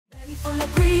Full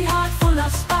of greed, heart full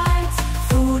of spite.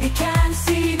 Foodie can't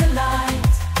see the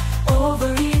light.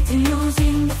 Overeating,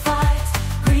 losing the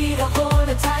fight. Greed a hold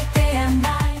her tight day and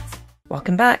night.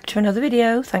 Welcome back to another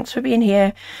video. Thanks for being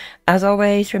here. As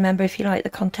always, remember, if you like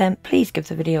the content, please give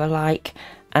the video a like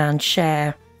and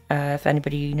share if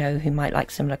anybody you know who might like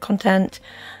similar content,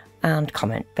 and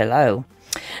comment below.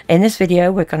 In this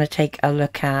video, we're going to take a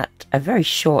look at a very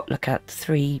short look at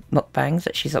 3 mukbangs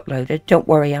that she's uploaded. Don't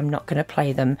worry, I'm not going to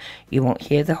play them. You won't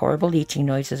hear the horrible eating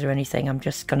noises or anything. I'm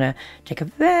just going to take a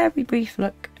very brief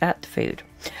look at the food.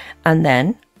 And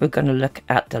then we're going to look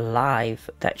at the live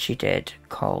that she did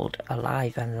called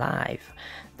Alive and Live.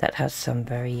 That has some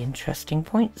very interesting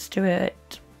points to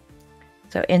it.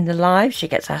 So in the live, she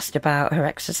gets asked about her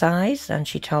exercise and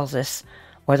she tells us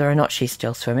whether or not she's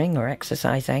still swimming or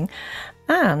exercising.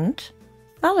 And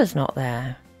Salah's not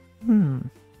there.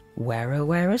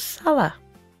 Where is Salah?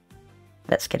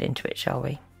 Let's get into it, shall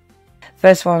we?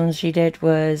 First one she did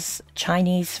was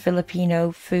Chinese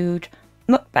Filipino food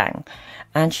mukbang.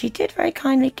 And she did very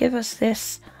kindly give us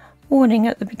this warning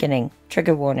at the beginning.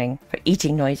 Trigger warning for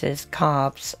eating noises,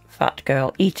 carbs, fat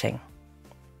girl eating.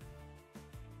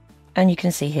 And you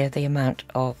can see here the amount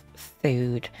of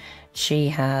food. She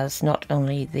has not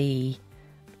only the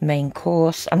main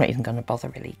course, I'm not even going to bother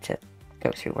really to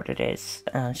go through what it is,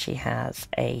 and she has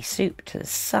a soup to the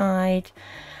side,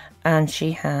 and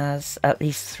she has at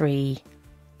least 3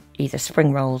 either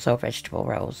spring rolls or vegetable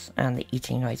rolls, and the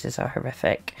eating noises are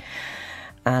horrific.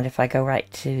 And if I go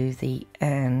right to the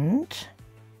end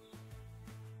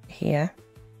here,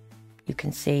 you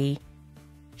can see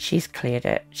she's cleared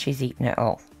it, she's eaten it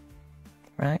all,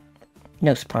 right?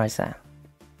 No surprise there.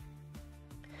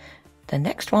 The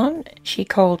next one she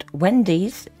called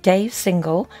Wendy's Dave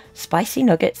Single Spicy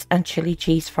Nuggets and Chili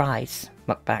Cheese Fries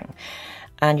mukbang.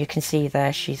 And you can see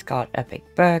there she's got a big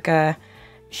burger,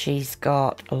 she's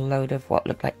got a load of what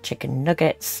look like chicken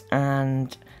nuggets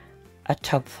and a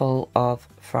tub full of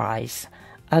fries,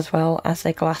 as well as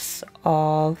a glass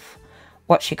of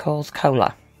what she calls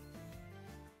cola.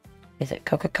 Is it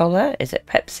Coca-Cola? Is it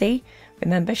Pepsi?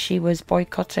 Remember, she was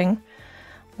boycotting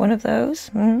one of those.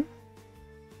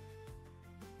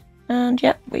 And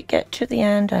yep, we get to the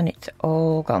end and it's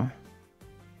all gone.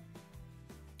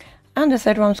 And the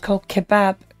third one's called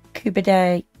Kebab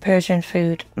Kubide Persian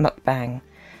Food Mukbang.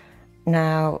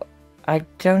 Now, I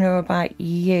don't know about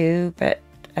you, but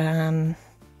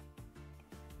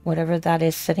whatever that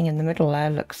is sitting in the middle there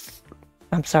looks,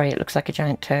 I'm sorry, it looks like a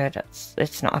giant turd.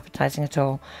 It's not appetizing at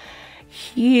all.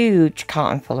 Huge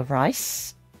carton full of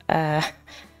rice.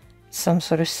 Some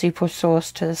sort of soup or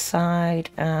sauce to the side,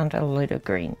 and a load of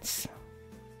greens.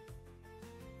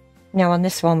 Now on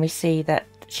this one we see that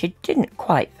she didn't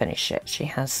quite finish it. She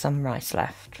has some rice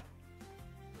left.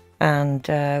 And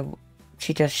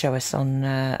she does show us on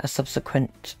a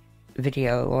subsequent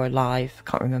video or live,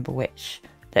 can't remember which,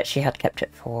 that she had kept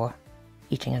it for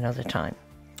eating another time.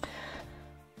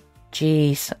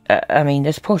 Geez, I mean,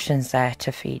 there's portions there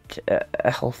to feed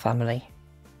a whole family.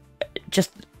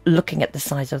 Just looking at the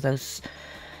size of those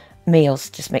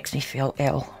meals just makes me feel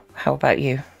ill. How about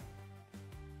you?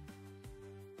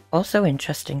 Also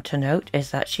interesting to note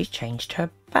is that she changed her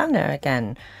banner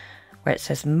again, where it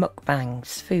says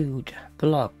Mukbangs, Food,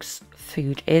 Blogs,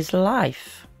 Food is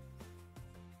Life.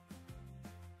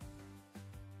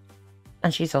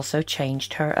 And she's also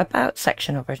changed her About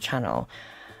section of her channel,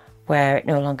 where it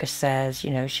no longer says,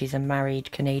 you know, she's a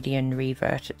married Canadian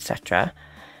revert, etc.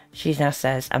 She now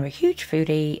says, I'm a huge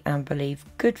foodie and believe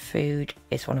good food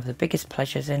is one of the biggest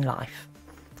pleasures in life.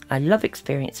 I love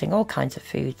experiencing all kinds of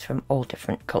foods from all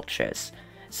different cultures.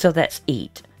 So let's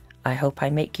eat. I hope I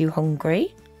make you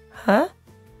hungry. Huh?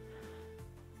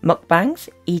 Mukbangs,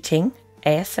 eating,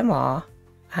 ASMR.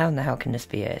 How in the hell can this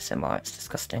be ASMR? It's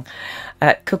disgusting.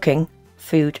 Cooking,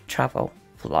 food, travel,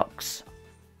 vlogs.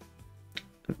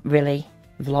 Really?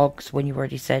 Vlogs when you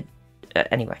already said...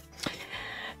 anyway.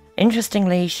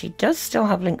 Interestingly, she does still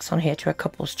have links on here to a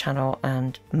couple's channel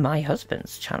and my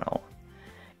husband's channel.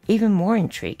 Even more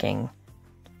intriguing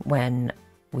when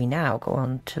we now go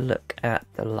on to look at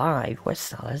the live where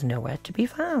Salah's nowhere to be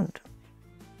found.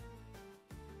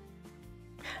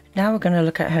 Now we're going to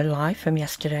look at her live from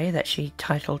yesterday that she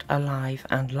titled Alive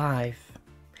and Live.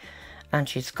 And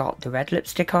she's got the red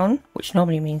lipstick on, which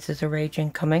normally means there's a rage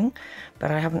incoming,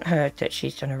 but I haven't heard that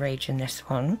she's done a rage in this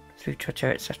one through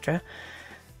Twitter, etc.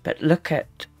 But look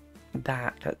at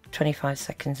that, at 25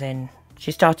 seconds in.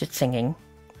 She started singing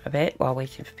a bit while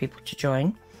waiting for people to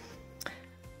join.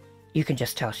 You can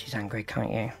just tell she's angry,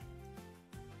 can't you?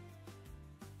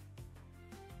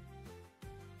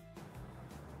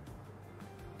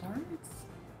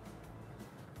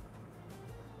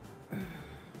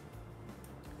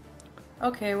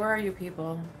 Okay, where are you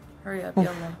people? Hurry up,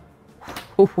 yalla.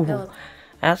 Ooh,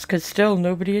 that's because still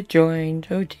nobody had joined.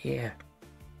 Oh dear.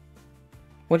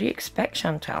 What do you expect,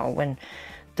 Chantal, when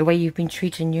the way you've been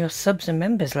treating your subs and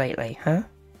members lately, huh?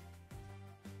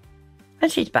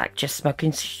 And she's back just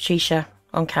smoking Shisha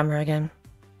on camera again.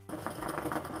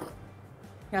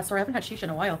 Yeah, sorry, I haven't had Shisha in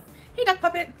a while. Hey, duck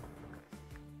puppet!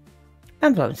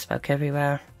 And blowing smoke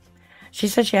everywhere. She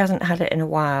said she hasn't had it in a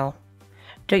while.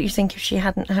 Don't you think if she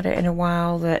hadn't had it in a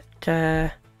while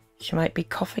that she might be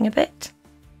coughing a bit?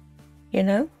 You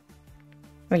know?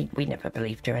 We never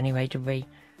believed her anyway, did we?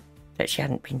 That she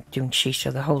hadn't been doing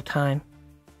Shisha the whole time.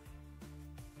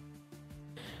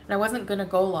 And I wasn't gonna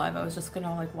go live, I was just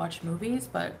gonna like watch movies,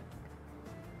 but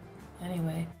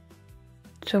anyway.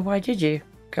 So why did you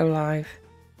go live?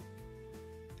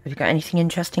 Have you got anything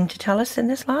interesting to tell us in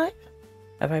this live?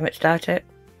 I very much doubt it.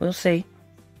 We'll see.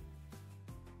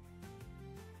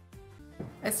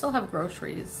 I still have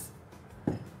groceries.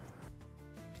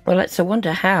 Well, it's a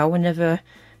wonder how, whenever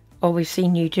all we've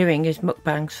seen you doing is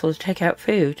mukbangs full of takeout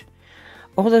food.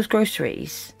 All those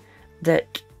groceries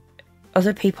that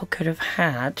other people could have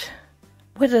had,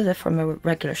 whether they're from a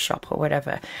regular shop or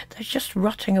whatever, they're just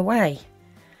rotting away.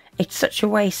 It's such a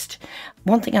waste.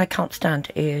 One thing I can't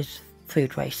stand is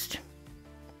food waste.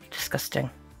 Disgusting.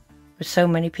 There's so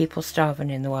many people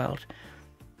starving in the world.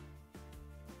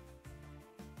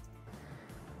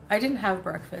 I didn't have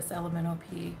breakfast,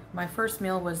 LMNOP. My first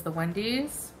meal was the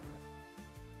Wendy's.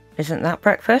 Isn't that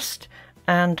breakfast?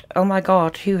 And oh my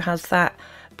god, who has that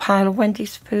pile of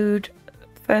Wendy's food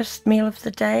first meal of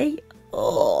the day?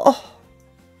 Oh.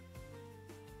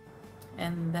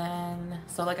 And then,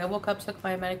 so like I woke up, took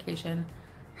my medication,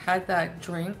 had that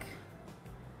drink,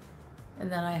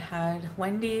 and then I had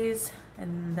Wendy's,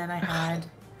 and then I had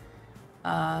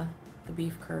the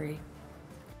beef curry.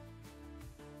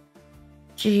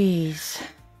 Jeez.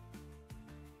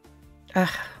 Ugh.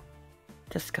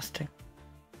 Disgusting.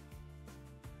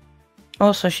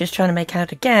 Also, she's trying to make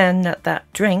out again that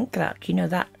that drink, that, you know,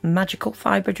 that magical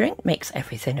fibre drink makes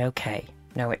everything okay.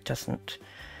 No, it doesn't.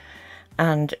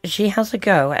 And she has a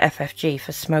go at FFG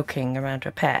for smoking around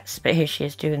her pets, but here she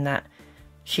is doing that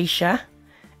Shisha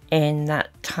in that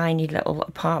tiny little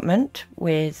apartment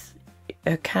with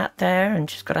her cat there, and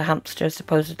she's got a hamster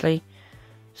supposedly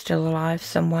still alive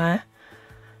somewhere.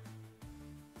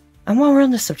 And while we're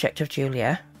on the subject of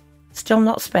Julia, still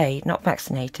not spayed, not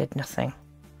vaccinated, nothing.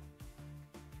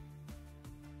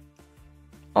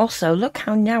 Also, look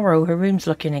how narrow her room's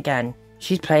looking again.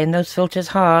 She's playing those filters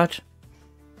hard.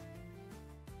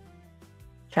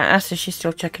 Can I ask if she's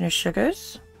still checking her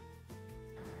sugars?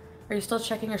 Are you still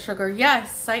checking your sugar?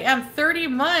 Yes, I am. 30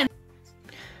 months.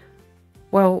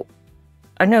 Well,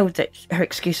 I know that her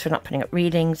excuse for not putting up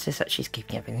readings is that she's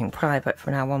keeping everything private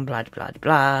from now on, blah, blah,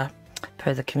 blah,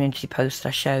 per the community post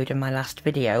I showed in my last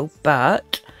video,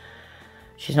 but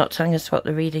she's not telling us what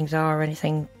the readings are or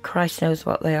anything. Christ knows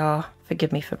what they are.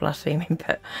 Forgive me for blaspheming,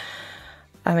 but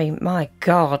I mean, my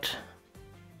God.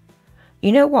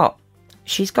 You know what?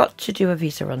 She's got to do a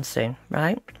visa run soon,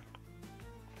 right?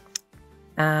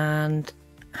 And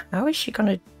how is she going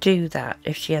to do that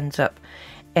if she ends up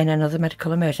in another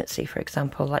medical emergency, for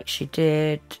example, like she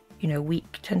did, you know, a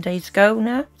week, 10 days ago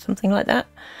now, something like that?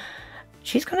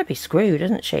 She's going to be screwed,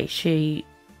 isn't she?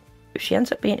 If she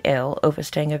ends up being ill,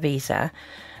 overstaying her visa,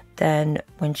 then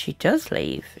when she does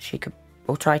leave, she could,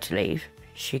 or try to leave,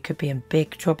 she could be in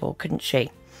big trouble, couldn't she?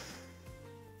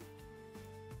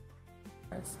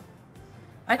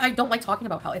 I don't like talking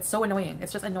about health. It's so annoying.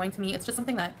 It's just annoying to me. It's just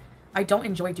something that I don't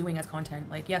enjoy doing as content.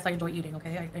 Like, yes, I enjoy eating,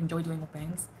 okay? I enjoy doing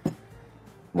mukbangs.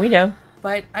 We know.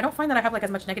 But I don't find that I have, like,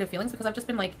 as much negative feelings because I've just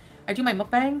been, like, I do my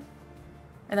mukbang,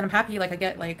 and then I'm happy, like, I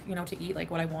get, like, you know, to eat,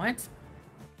 like, what I want.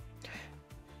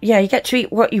 Yeah, you get to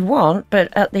eat what you want,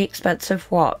 but at the expense of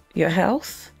what? Your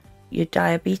health? Your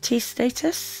diabetes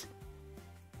status?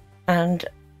 And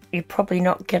you're probably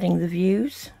not getting the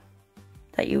views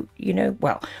that you know,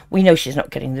 well, we know she's not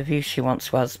getting the views she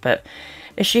once was, but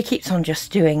if she keeps on just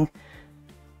doing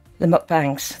the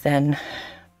mukbangs, then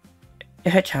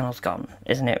her channel's gone,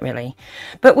 isn't it, really?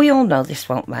 But we all know this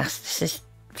won't last. This is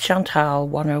Chantal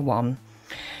 101.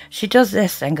 She does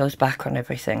this and goes back on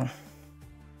everything.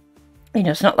 You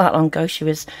know, it's not that long ago she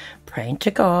was praying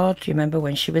to God. Do you remember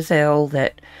when she was ill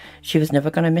that she was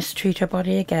never going to mistreat her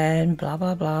body again, blah,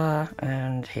 blah, blah.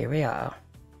 And here we are.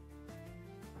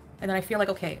 And then I feel like,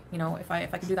 okay, you know, if I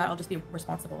can do that, I'll just be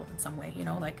responsible in some way, you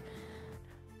know, like.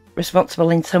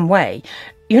 Responsible in some way?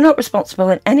 You're not responsible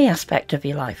in any aspect of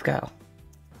your life, girl.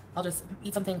 I'll just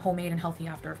eat something homemade and healthy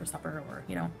after for supper, or,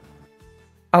 you know.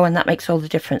 Oh, and that makes all the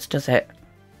difference, does it?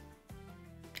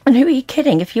 And who are you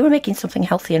kidding? If you were making something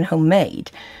healthy and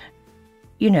homemade,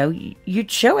 you know,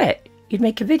 you'd show it. You'd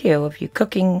make a video of you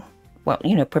cooking, well,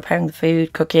 you know, preparing the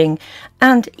food, cooking,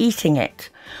 and eating it.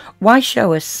 Why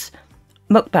show us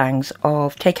mukbangs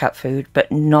of takeout food,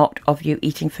 but not of you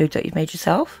eating food that you've made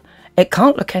yourself? It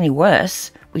can't look any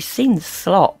worse. We've seen the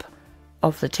slop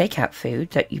of the takeout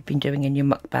food that you've been doing in your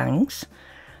mukbangs.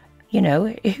 You know,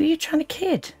 who are you trying to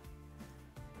kid?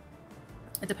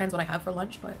 It depends what I have for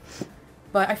lunch, but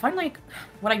I find like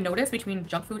what I notice between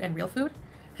junk food and real food,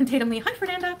 and Tatum Lee, hi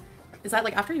Fernanda, is that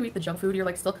like after you eat the junk food, you're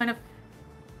like still kind of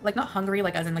like not hungry,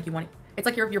 like as in like you want, it's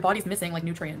like your body's missing like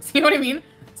nutrients, you know what I mean?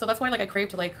 So that's why like I crave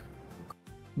to like.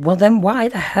 Well then why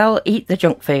the hell eat the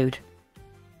junk food?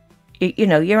 You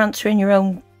know, you're answering your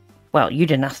own, well, you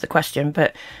didn't ask the question,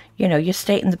 but you know, you're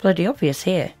stating the bloody obvious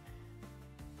here.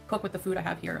 Cook with the food I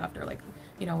have here after, like,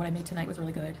 you know, what I made tonight was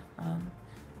really good.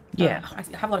 Yeah. I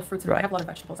have a lot of fruits and I have a lot of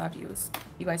vegetables I have to use.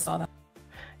 You guys saw that.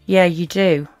 Yeah, you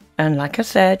do. And like I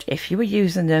said, if you were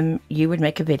using them, you would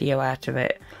make a video out of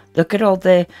it. Look at all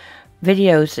the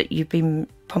videos that you've been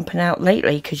pumping out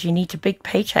lately because you need a big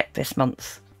paycheck this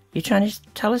month. You're trying to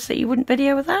tell us that you wouldn't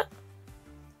video with that?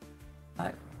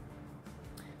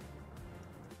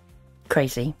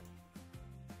 Crazy.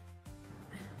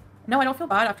 No, I don't feel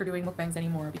bad after doing mukbangs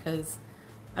anymore because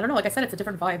I don't know, like I said, it's a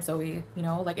different vibe, Zoe, you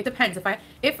know, like it depends.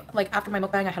 If like after my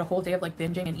mukbang I had a whole day of like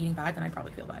binging and eating bad, then I'd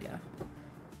probably feel bad, yeah.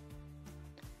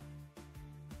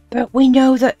 But we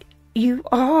know that you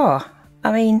are.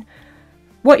 I mean,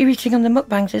 what you're eating on the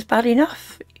mukbangs is bad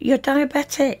enough. You're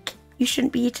diabetic. You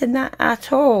shouldn't be eating that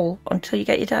at all until you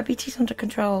get your diabetes under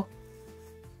control.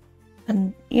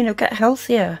 And, you know, get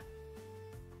healthier.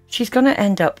 She's going to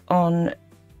end up on,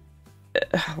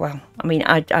 well, I mean,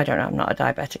 I don't know, I'm not a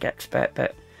diabetic expert,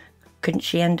 but couldn't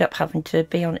she end up having to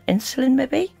be on insulin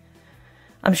maybe?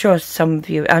 I'm sure some of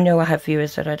you, I know I have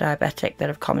viewers that are diabetic that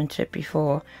have commented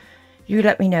before. You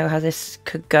let me know how this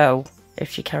could go if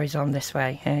she carries on this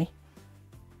way, hey?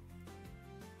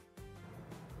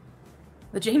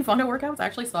 The Jane Fonda workouts, I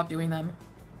actually stopped doing them.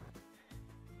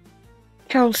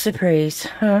 Cold surprise,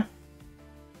 huh?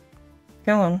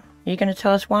 Go on, are you going to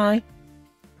tell us why?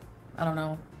 I don't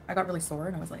know. I got really sore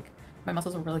and I was like, my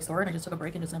muscles were really sore and I just took a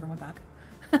break and just never went back.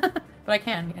 But I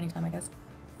can anytime, I guess.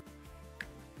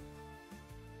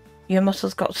 Your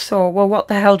muscles got sore. Well, what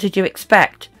the hell did you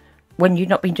expect when you'd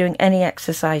not been doing any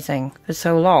exercising for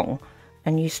so long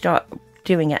and you start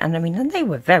doing it? And I mean, and they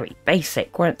were very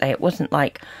basic, weren't they? It wasn't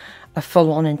like a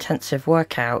full-on intensive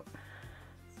workout.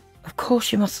 Of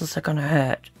course your muscles are going to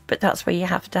hurt, but that's where you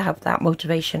have to have that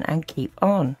motivation and keep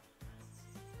on.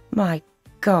 My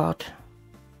God,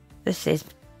 this is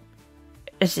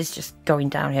just going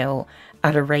downhill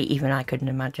at a rate even I couldn't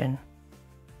imagine.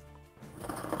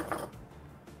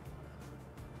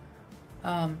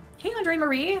 Hey Andre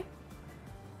Marie!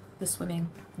 The swimming.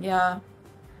 Yeah.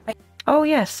 Oh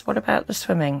yes, what about the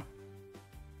swimming?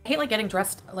 I hate like getting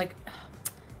dressed, like,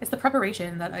 it's the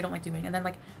preparation that I don't like doing. And then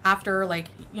like after, like,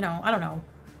 you know, I don't know,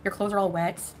 your clothes are all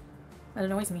wet. That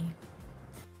annoys me.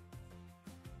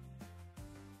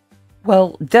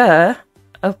 Well, duh.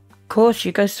 Of course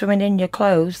you go swimming in your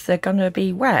clothes, they're gonna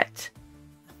be wet.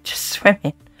 Just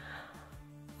swimming.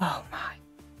 Oh my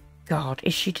God,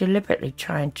 is she deliberately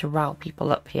trying to rile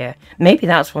people up here? Maybe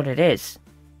that's what it is.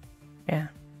 Yeah.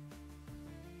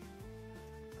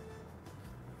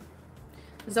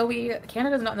 Zoe,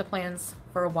 Canada's not in the plans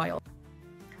for a while.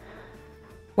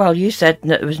 Well, you said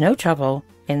that there was no travel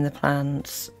in the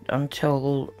plans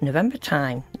until November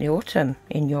time, the autumn,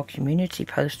 in your community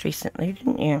post recently,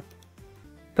 didn't you?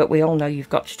 But we all know you've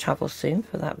got to travel soon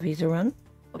for that visa run.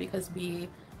 Because we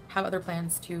have other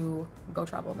plans to go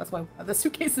travel. That's why the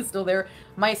suitcase is still there.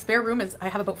 My spare room is, I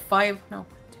have about 5, no.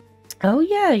 Oh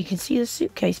yeah, you can see the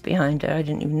suitcase behind her. I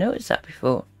didn't even notice that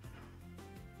before.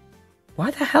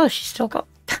 Why the hell has she still got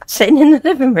that sitting in the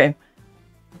living room?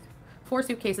 4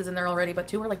 suitcases in there already, but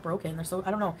 2 are like broken. They're so,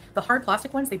 I don't know. The hard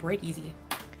plastic ones, they break easy.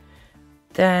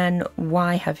 Then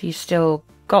why have you still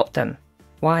got them?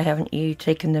 Why haven't you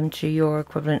taken them to your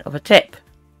equivalent of a tip?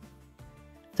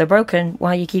 They're broken,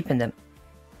 why are you keeping them?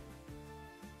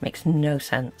 Makes no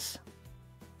sense.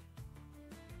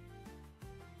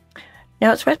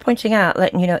 Now it's worth pointing out,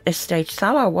 letting you know at this stage,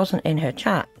 Salah wasn't in her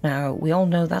chat. Now we all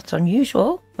know that's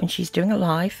unusual when she's doing a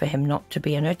live for him not to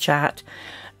be in her chat.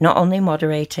 Not only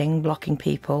moderating, blocking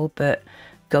people, but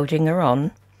goading her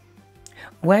on.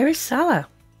 Where is Salah?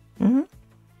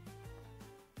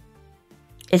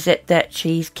 Is it that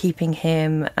she's keeping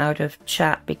him out of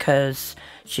chat because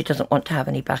she doesn't want to have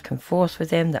any back and forth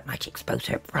with him that might expose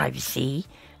her privacy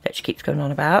that she keeps going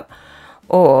on about?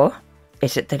 Or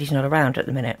is it that he's not around at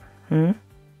the minute?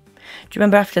 Do you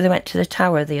remember after they went to the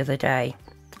tower the other day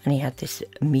and he had this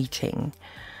meeting,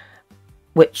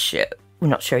 which we're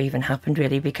not sure even happened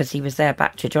really, because he was there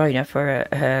back to join her for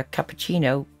her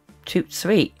cappuccino toot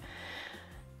sweet.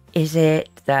 Is it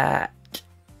that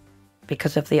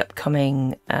because of the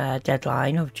upcoming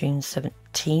deadline of June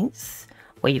 17th,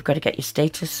 where you've got to get your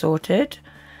status sorted?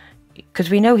 Because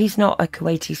we know he's not a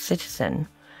Kuwaiti citizen.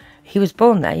 He was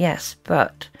born there, yes,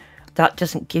 but that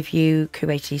doesn't give you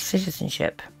Kuwaiti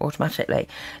citizenship automatically.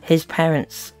 His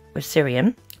parents were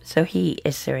Syrian, so he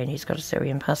is Syrian. He's got a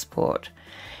Syrian passport.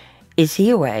 Is he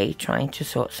away trying to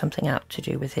sort something out to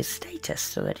do with his status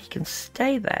so that he can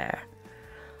stay there?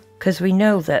 Because we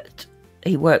know that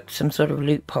he worked some sort of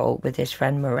loophole with his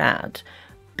friend Murad,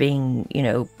 being, you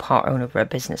know, part owner of a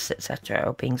business, etc.,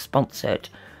 or being sponsored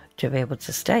to be able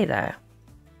to stay there.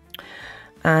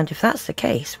 And if that's the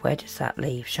case, where does that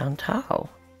leave Chantal?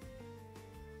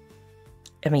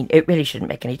 I mean, it really shouldn't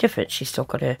make any difference. She's still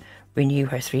got to renew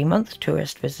her 3-month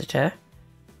tourist visitor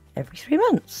every 3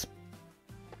 months.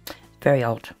 Very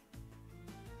odd.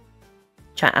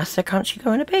 Chat asked her, can't she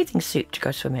go in a bathing suit to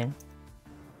go swimming?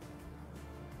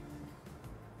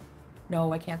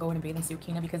 No, I can't go in a bathing suit,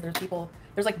 Kina, because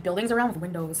there's like buildings around with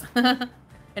windows. And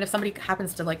if somebody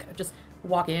happens to like just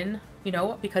walk in, you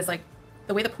know, because like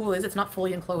the way the pool is, it's not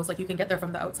fully enclosed. Like you can get there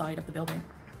from the outside of the building.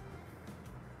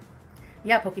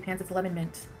 Yeah, Pokepants, it's lemon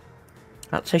mint.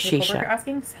 That's a Shisha. You're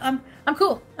asking? I'm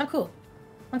cool. I'm cool.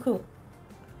 I'm cool.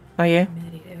 Are you?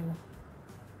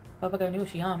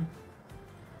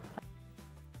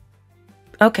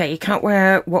 Okay, you can't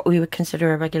wear what we would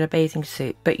consider a regular bathing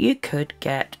suit, but you could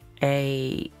get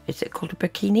a, is it called a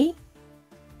bikini?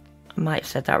 I might have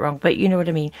said that wrong, but you know what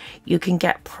I mean. You can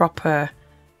get proper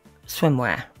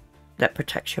swimwear that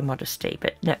protects your modesty,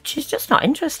 but no, she's just not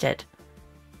interested.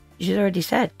 She's already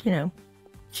said, you know,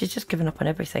 she's just given up on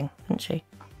everything, hasn't she?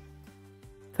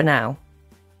 For now.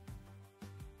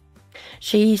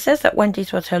 She says that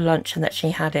Wendy's was her lunch and that she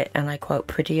had it, and I quote,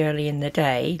 pretty early in the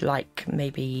day, like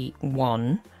maybe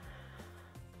 1.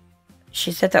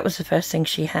 She said that was the first thing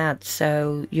she had,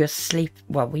 so you're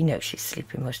well, we know she's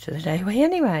sleeping most of the day away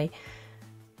anyway.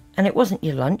 And it wasn't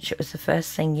your lunch, it was the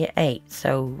first thing you ate,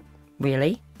 so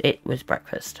really, it was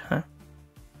breakfast, huh?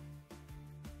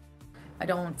 I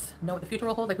don't know what the future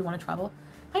will hold, like we want to travel.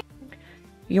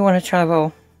 You want to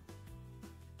travel,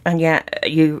 and yet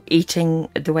you eating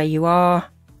the way you are,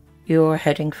 you're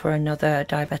heading for another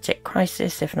diabetic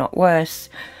crisis, if not worse.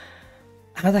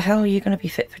 How the hell are you going to be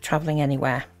fit for travelling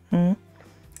anywhere? And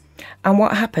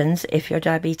what happens if your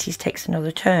diabetes takes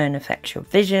another turn? Affects your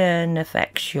vision,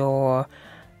 affects your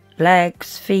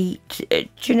legs, feet. Do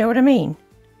you know what I mean?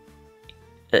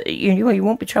 You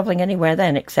won't be travelling anywhere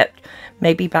then, except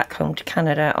maybe back home to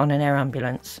Canada on an air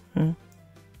ambulance.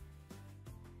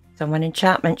 Someone in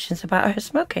chat mentions about her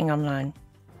smoking online.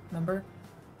 Remember?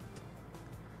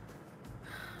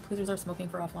 Please reserve smoking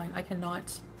for offline. I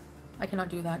cannot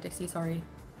do that, Dixie, sorry.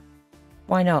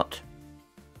 Why not?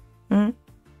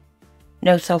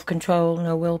 No self-control,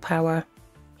 no willpower.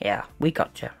 Yeah, we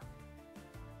gotcha.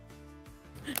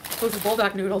 Those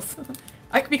bulldog noodles.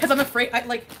 Because I'm afraid,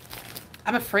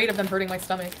 I'm afraid of them hurting my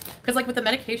stomach. Because like with the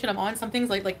medication I'm on, some things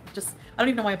just, I don't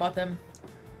even know why I bought them.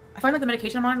 I find like the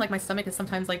medication I'm on, like my stomach is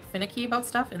sometimes like finicky about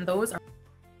stuff, and those are...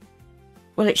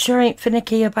 Well, it sure ain't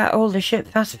finicky about all the shit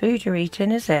fast food you're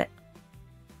eating, is it?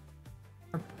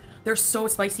 They're so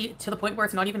spicy to the point where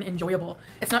it's not even enjoyable.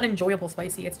 It's not enjoyable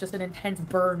spicy, it's just an intense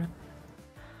burn.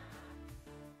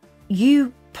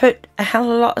 You put a hell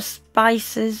of a lot of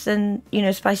spices and, you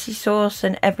know, spicy sauce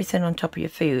and everything on top of your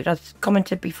food. I've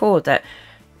commented before that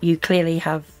you clearly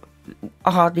have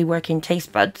hardly working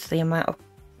taste buds, the amount of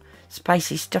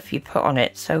spicy stuff you put on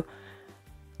it. So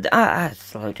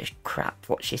that's a load of crap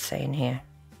what she's saying here.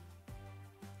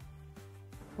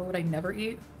 What would I never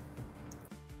eat?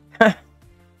 I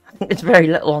think there's very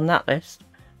little on that list.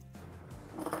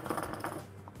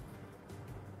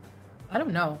 I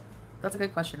don't know. That's a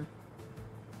good question.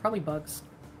 Probably bugs.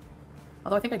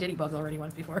 Although I think I did eat bugs already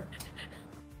once before.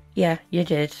 Yeah, you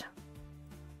did.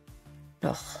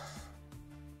 Ugh.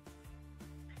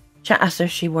 Chat asks her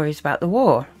if she worries about the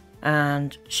war.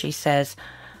 And she says,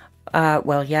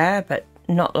 well, yeah, but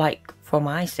not like for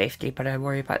my safety, but I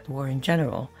worry about the war in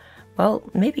general. Well,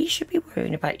 maybe you should be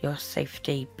worrying about your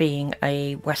safety being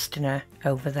a Westerner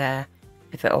over there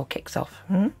if it all kicks off.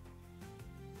 And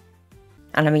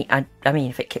I mean,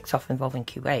 if it kicks off involving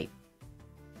Kuwait,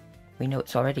 we know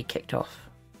it's already kicked off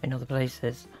in other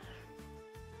places.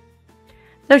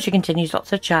 So she continues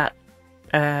lots of chat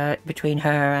between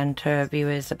her and her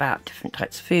viewers about different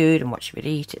types of food and what she would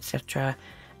eat, etc.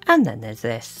 And then there's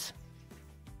this.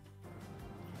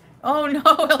 Oh no,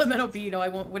 elemental B. No, I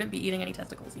wouldn't be eating any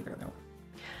testicles either. No.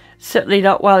 Certainly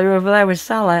not while you're over there with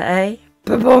Salah, eh?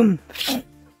 Boom.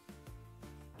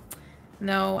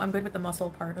 No, I'm good with the muscle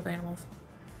part of animals.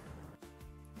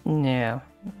 No.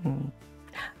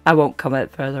 I won't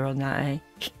comment further on that,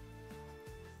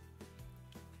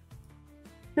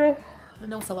 eh?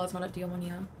 No, Salah's not at DL1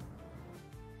 yet.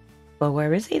 Well,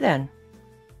 where is he then?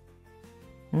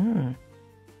 Have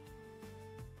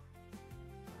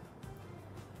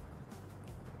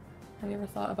you ever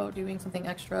thought about doing something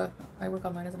extra? I work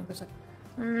online as an English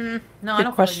secretary. No, I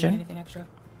don't feel like doing anything extra.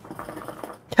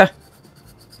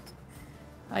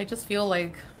 I just feel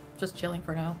like just chilling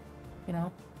for now, you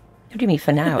know? What do you mean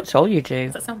for now? It's all you do.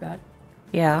 Does that sound bad?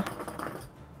 Yeah.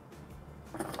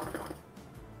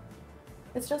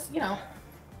 It's just, you know,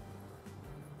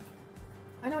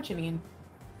 I know what you mean.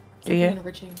 Do you?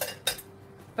 Enriching.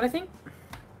 But I think,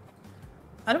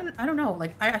 I don't know.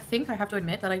 Like, I think I have to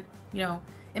admit that you know,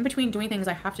 in between doing things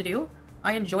I have to do,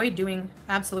 I enjoy doing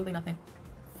absolutely nothing.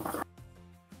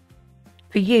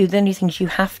 For you, the only things you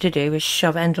have to do is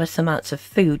shove endless amounts of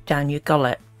food down your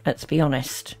gullet. Let's be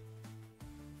honest.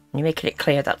 You're making it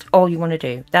clear that's all you want to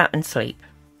do. That and sleep.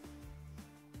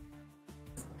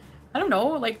 I don't know.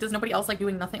 Like, does nobody else like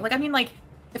doing nothing? Like, I mean, like,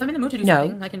 if I'm in the mood to do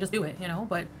something, I can just do it, you know?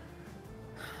 But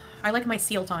I like my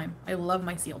seal time. I love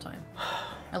my seal time.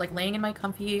 I like laying in my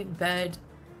comfy bed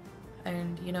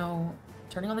and, you know,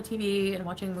 turning on the TV and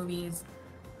watching movies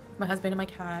with my husband and my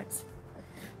cat.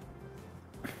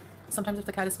 Sometimes if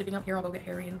the cat is sleeping up here, I'll go get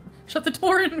Harry and shut the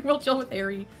door and we'll chill with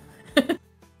Harry.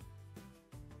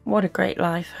 What a great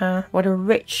life, huh? What a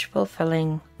rich,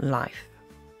 fulfilling life.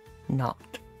 Not.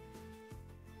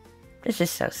 This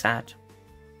is so sad.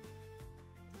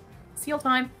 Seal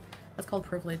time. That's called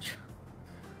privilege.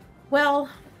 Well,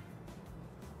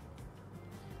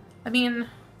 I mean,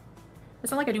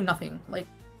 it's not like I do nothing. Like,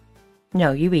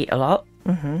 no, you eat a lot.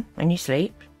 And you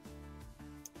sleep.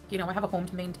 You know, I have a home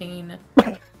to maintain.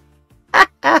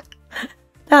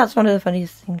 That's one of the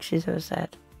funniest things she's ever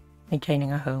said.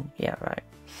 Maintaining a home. Yeah, right.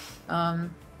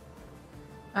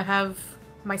 I have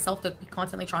myself to be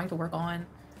constantly trying to work on.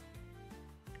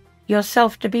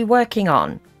 Yourself to be working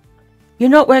on. You're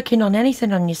not working on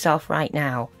anything on yourself right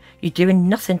now. You're doing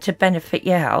nothing to benefit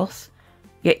your health.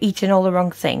 You're eating all the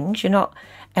wrong things. You're not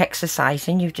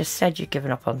exercising. You've just said you've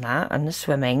given up on that and the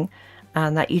swimming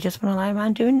and that you just want to lie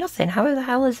around doing nothing. How the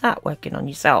hell is that working on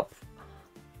yourself?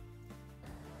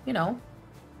 You know,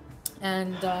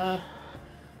 and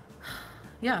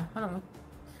yeah, I don't know.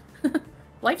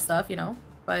 Life stuff, you know,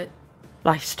 but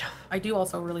life stuff. I do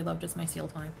also really love just my seal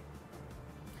time.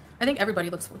 I think everybody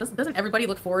doesn't everybody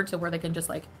look forward to where they can just,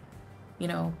 like, you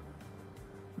know,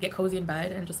 get cozy in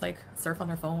bed and just, like, surf on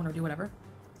their phone or do whatever?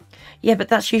 Yeah, but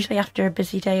that's usually after a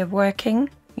busy day of working,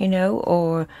 you know,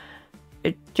 or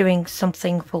doing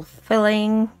something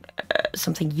fulfilling,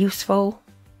 something useful.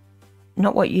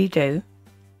 Not what you do.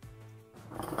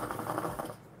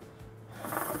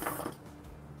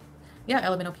 Yeah,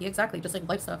 elemental P, exactly. Just like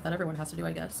life stuff that everyone has to do,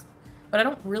 I guess. But I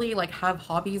don't really, like, have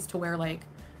hobbies to where, like,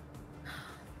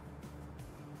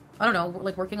 I don't know,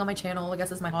 like working on my channel, I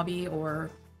guess, is my hobby, or...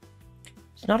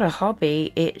 It's not a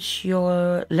hobby, it's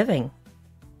your living.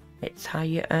 It's how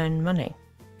you earn money.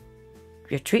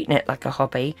 If you're treating it like a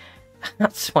hobby,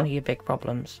 that's one of your big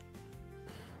problems.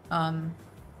 Planning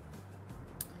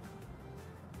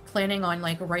on,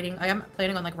 like, writing... I am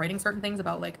planning on, like, writing certain things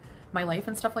about, like, my life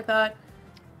and stuff like that.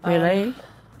 Really?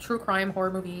 True crime,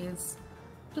 horror movies,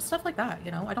 just stuff like that,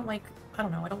 you know? I don't have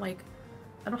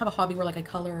a hobby where, like, I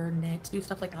color, knit, do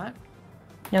stuff like that.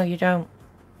 No, you don't.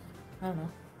 I don't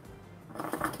know.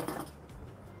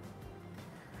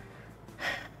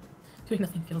 Doing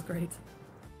nothing feels great.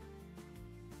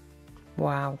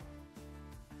 Wow.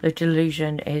 The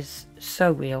delusion is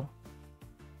so real.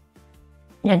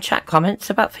 Yeah, and chat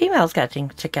comments about females getting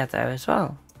together as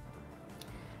well.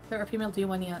 There are female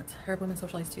D1 yet. Arab women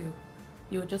socialize too.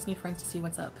 You would just need friends to see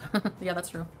what's up. Yeah, that's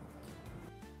true.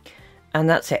 And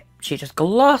that's it. She just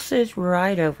glosses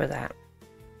right over that.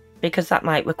 Because that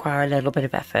might require a little bit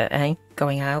of effort, eh?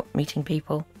 Going out, meeting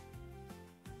people.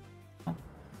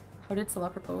 How did Salah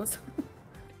propose?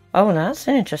 Oh, that's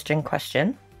an interesting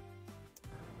question.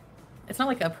 It's not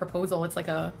like a proposal, it's like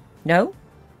a... No?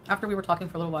 After we were talking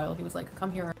for a little while, he was like,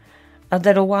 come here. A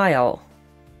little while?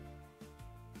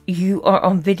 You are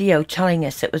on video telling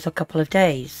us it was a couple of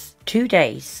days. 2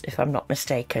 days, if I'm not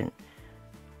mistaken.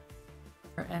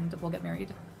 And we'll get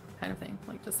married, kind of thing.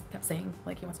 Like, just kept saying,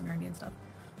 like, he wants to marry me and stuff.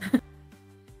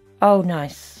 Oh,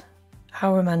 nice.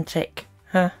 How romantic,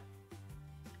 huh?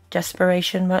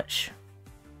 Desperation much?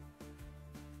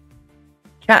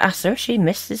 Chat asked her if she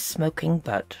misses smoking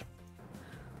butt.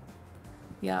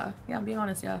 Yeah, I'm being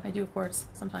honest. Yeah, I do, of course,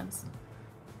 sometimes.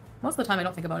 Most of the time I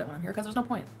don't think about it when I'm here because there's no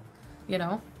point, you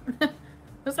know?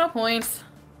 There's no point.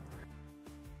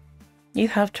 You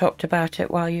have talked about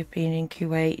it while you've been in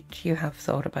Kuwait. You have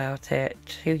thought about it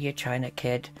to your China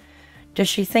kid. Does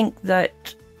she think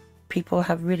that people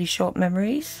have really short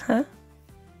memories, huh?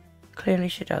 Clearly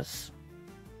she does.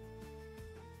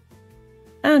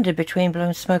 And in between,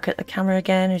 blowing smoke at the camera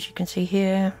again, as you can see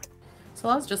here.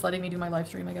 Salah's just letting me do my live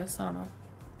stream, I guess. I don't know.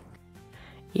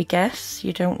 You guess?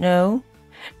 You don't know?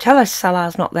 Tell us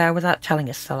Salah's not there without telling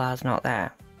us Salah's not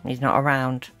there. He's not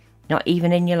around. Not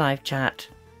even in your live chat.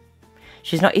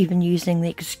 She's not even using the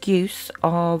excuse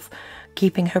of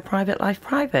keeping her private life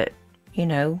private. You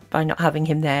know, by not having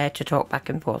him there to talk back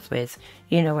and forth with.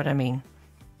 You know what I mean?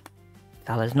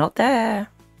 Salah's not there.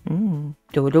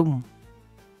 Do-a-dum.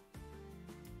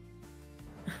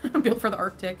 Built for the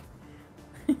Arctic.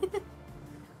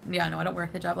 Yeah, no, I don't wear a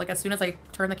hijab. Like, as soon as I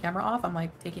turn the camera off, I'm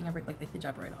like taking the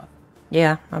hijab right off.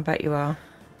 Yeah, I bet you are.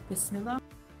 Bismillah.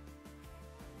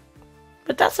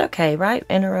 But that's okay, right?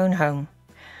 In her own home.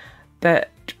 But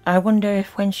I wonder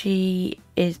if when she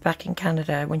is back in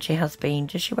Canada, when she has been,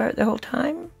 does she wear it the whole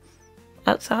time?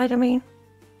 Outside, I mean?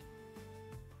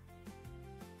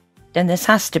 Then this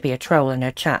has to be a troll in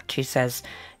her chat who says,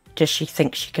 does she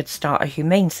think she could start a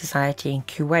humane society in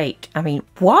Kuwait? I mean,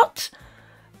 what?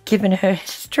 Given her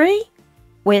history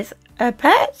with her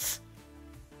pets?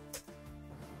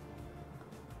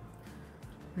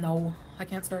 No, I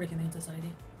can't start a humane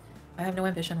society. I have no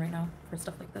ambition right now for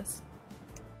stuff like this.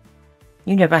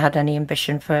 You never had any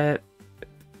ambition for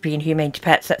being humane to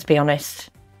pets, let's be honest.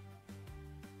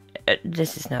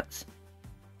 This is nuts.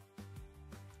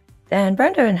 Then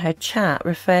Brenda in her chat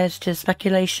refers to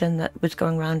speculation that was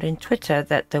going around in Twitter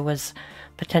that there was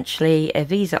potentially a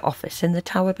visa office in the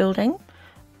tower building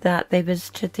that they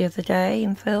visited the other day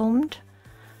and filmed.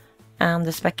 And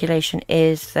the speculation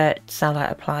is that Salah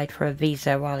applied for a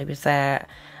visa while he was there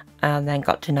and then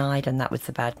got denied, and that was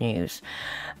the bad news.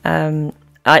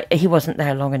 He wasn't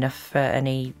there long enough for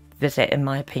any visit, in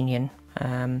my opinion.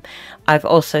 I've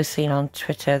also seen on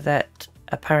Twitter that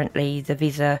apparently the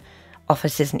visa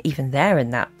office isn't even there in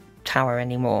that tower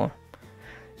anymore.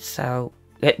 So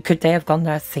could they have gone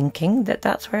there thinking that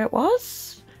that's where it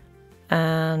was?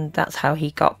 And that's how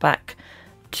he got back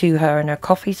to her and her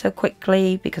coffee so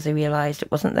quickly, because he realised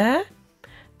it wasn't there.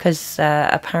 Because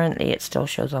apparently it still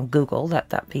shows on Google that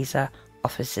that visa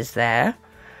office is there.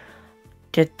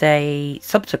 Did they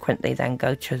subsequently then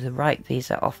go to the right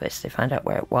visa office? They found out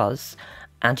where it was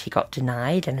and he got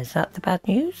denied, and is that the bad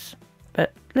news?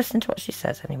 But listen to what she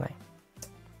says anyway.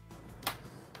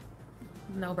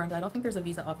 No, Brenda, I don't think there's a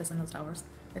visa office in those towers.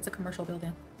 It's a commercial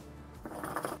building.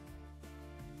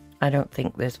 I don't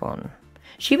think there's one.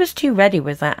 She was too ready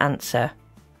with that answer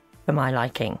for my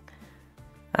liking.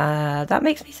 That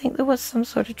makes me think there was some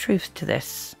sort of truth to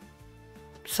this.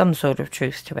 Some sort of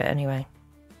truth to it anyway.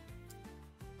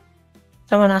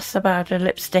 Someone asked about her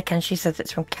lipstick and she says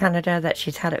it's from Canada, that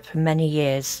she's had it for many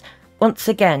years. Once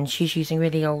again, she's using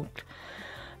really old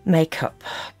makeup.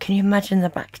 Can you imagine the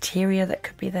bacteria that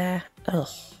could be there? Ugh.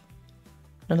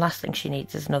 The last thing she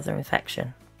needs is another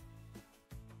infection.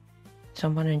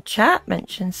 Someone in chat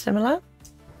mentioned similar.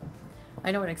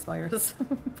 I know it expires.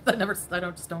 I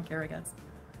just don't care, I guess.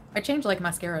 I change like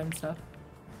mascara and stuff.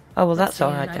 Oh, well, that's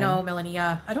alright I then. know, Melanie,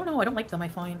 yeah. I don't know, I don't like them, I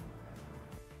find.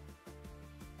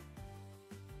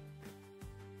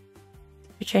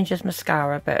 You change this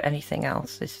mascara, but anything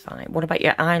else is fine. What about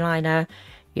your eyeliner,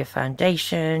 your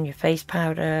foundation, your face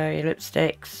powder, your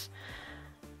lipsticks?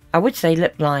 I would say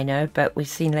lip liner, but we've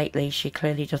seen lately she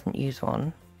clearly doesn't use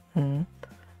one.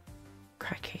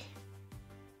 Cracky.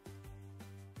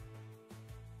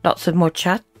 Lots of more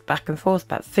chat back and forth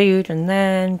about food, and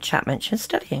then chat mentioned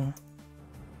studying.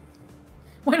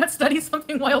 Why not study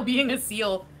something while being a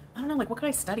SEAL? I don't know, like, what could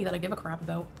I study that I give a crap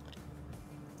about?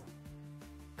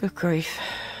 Good grief.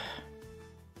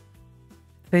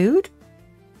 Food?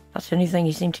 That's the only thing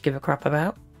you seem to give a crap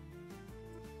about.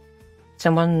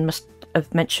 Someone must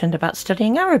have mentioned about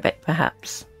studying Arabic,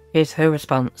 perhaps. Here's her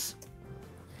response.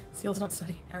 SEALs don't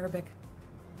study Arabic.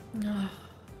 I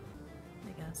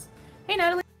guess. Hey,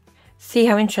 Natalie! See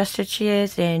how interested she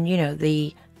is in, you know,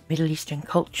 the Middle Eastern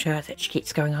culture that she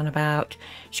keeps going on about.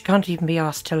 She can't even be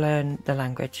asked to learn the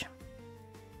language.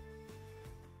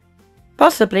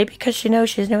 Possibly because she knows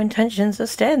she has no intentions of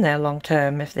staying there long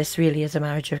term, if this really is a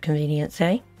marriage of convenience,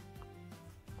 eh?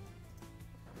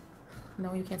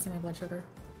 No, you can't see my blood sugar.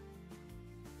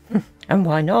 And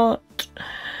why not?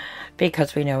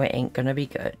 Because we know it ain't gonna be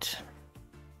good.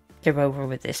 Get over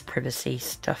with this privacy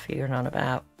stuff you're on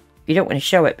about. You don't want to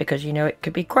show it because you know it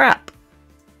could be crap.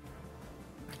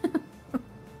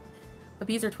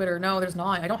 bees or Twitter. No, there's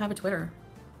not. I don't have a Twitter.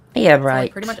 Yeah, So, right.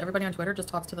 like, pretty much everybody on Twitter just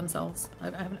talks to themselves.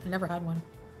 I've never had one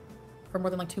for more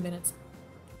than like 2 minutes.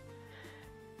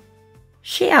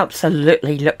 She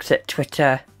absolutely looks at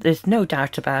Twitter. There's no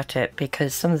doubt about it,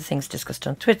 because some of the things discussed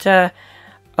on Twitter,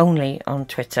 only on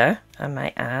Twitter, I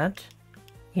might add.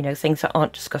 You know, things that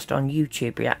aren't discussed on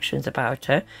YouTube reactions about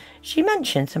her, she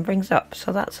mentions and brings up,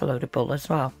 so that's a load of bull as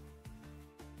well.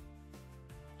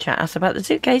 Chat us about the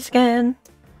suitcase again.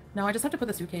 No, I just have to put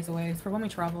the suitcase away. It's for when we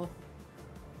travel.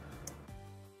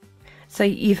 So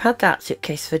you've had that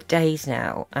suitcase for days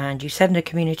now, and you said in a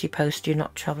community post you're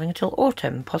not travelling until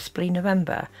autumn, possibly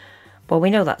November. Well, we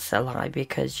know that's a lie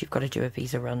because you've got to do a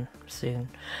visa run soon.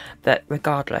 But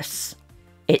regardless,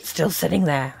 it's still sitting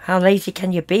there. How lazy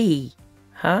can you be?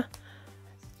 Huh?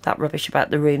 That rubbish about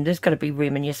the room. There's got to be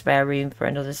room in your spare room for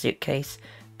another suitcase.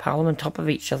 Pile them on top of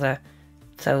each other.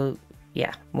 So,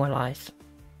 yeah, more lies.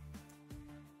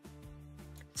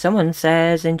 Someone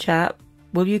says in chat,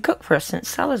 will you cook for us since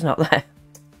Salah's not there?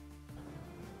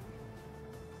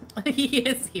 He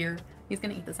is here. He's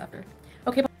going to eat this after.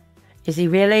 Okay. Is he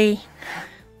really?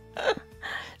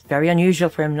 It's very unusual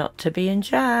for him not to be in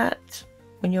chat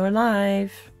when you're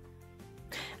alive.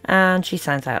 And she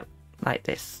signs out like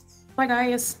this. Bye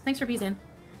guys. Thanks for being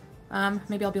in.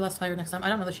 Maybe I'll be less tired next time. I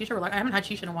don't know. The Shisha I haven't had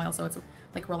Shisha in a while, so it's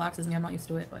like relaxes me. I'm not used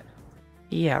to it, but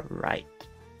yeah, right.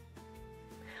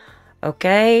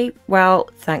 Okay, well,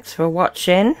 thanks for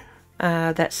watching.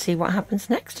 Let's see what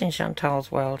happens next in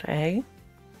Chantal's world, eh?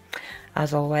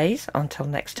 As always, until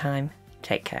next time,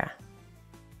 take care.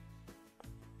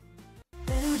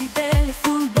 Belly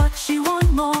full, but she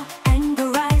want more. Anger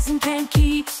rising, can't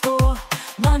keep score.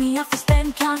 Money off the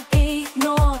spend, can't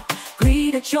ignore.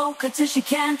 Greed a joker till she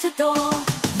can't adore.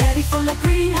 Ready for the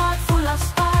green.